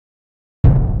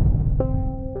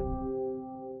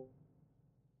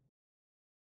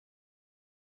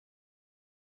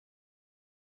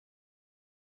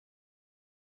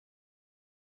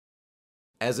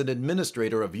As an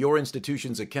administrator of your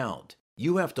institution's account,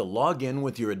 you have to log in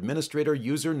with your administrator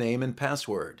username and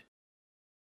password.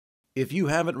 If you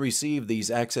haven't received these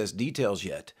access details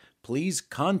yet, please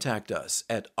contact us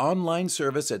at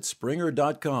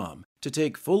onlineservice@springer.com to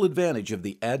take full advantage of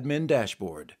the admin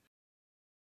dashboard.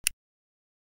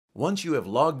 Once you have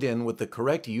logged in with the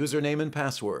correct username and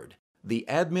password, the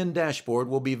admin dashboard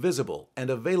will be visible and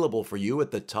available for you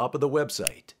at the top of the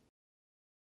website.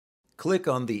 Click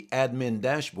on the admin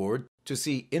dashboard to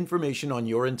see information on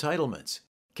your entitlements,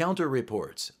 counter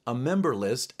reports, a member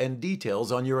list, and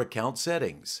details on your account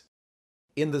settings.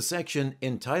 In the section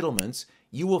Entitlements,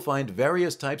 you will find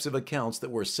various types of accounts that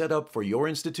were set up for your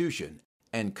institution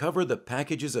and cover the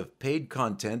packages of paid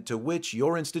content to which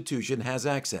your institution has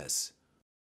access.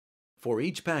 For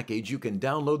each package, you can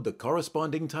download the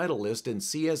corresponding title list in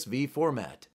CSV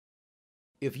format.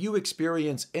 If you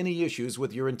experience any issues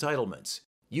with your entitlements,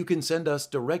 you can send us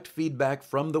direct feedback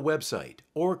from the website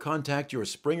or contact your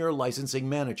Springer licensing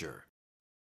manager.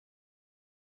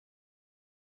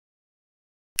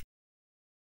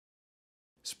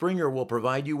 Springer will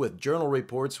provide you with Journal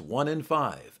Reports 1 and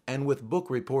 5 and with Book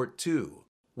Report 2,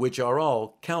 which are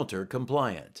all counter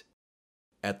compliant.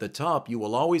 At the top, you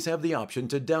will always have the option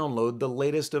to download the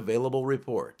latest available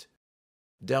report.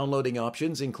 Downloading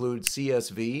options include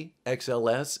CSV,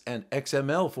 XLS, and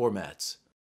XML formats.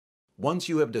 Once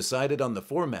you have decided on the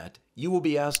format, you will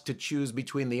be asked to choose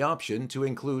between the option to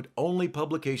include only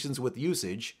publications with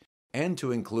usage and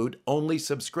to include only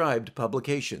subscribed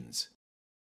publications.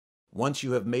 Once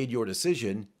you have made your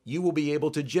decision, you will be able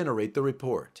to generate the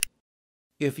report.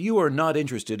 If you are not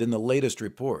interested in the latest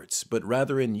reports, but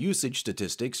rather in usage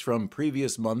statistics from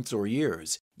previous months or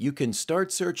years, you can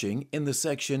start searching in the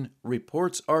section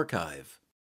Reports Archive.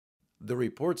 The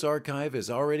Reports Archive is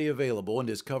already available and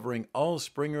is covering all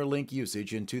SpringerLink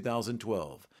usage in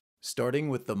 2012, starting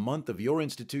with the month of your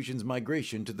institution's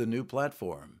migration to the new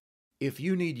platform. If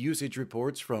you need usage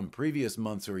reports from previous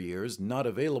months or years not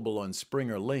available on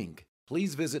SpringerLink,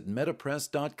 please visit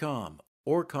metapress.com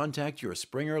or contact your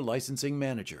Springer licensing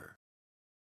manager.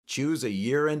 Choose a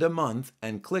year and a month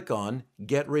and click on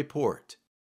Get Report.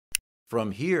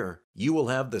 From here, you will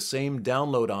have the same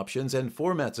download options and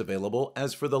formats available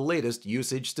as for the latest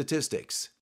usage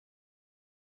statistics.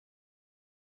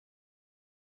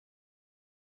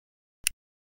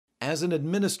 As an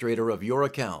administrator of your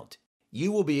account,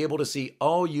 you will be able to see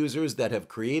all users that have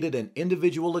created an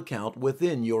individual account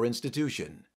within your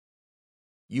institution.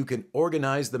 You can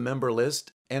organize the member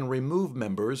list and remove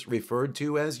members referred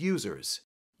to as users.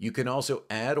 You can also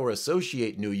add or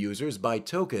associate new users by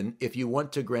token if you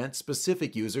want to grant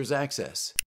specific users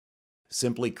access.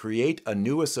 Simply create a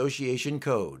new association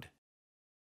code.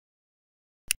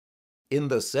 In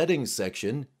the Settings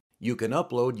section, you can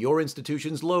upload your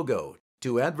institution's logo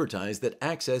to advertise that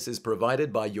access is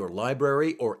provided by your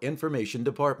library or information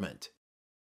department.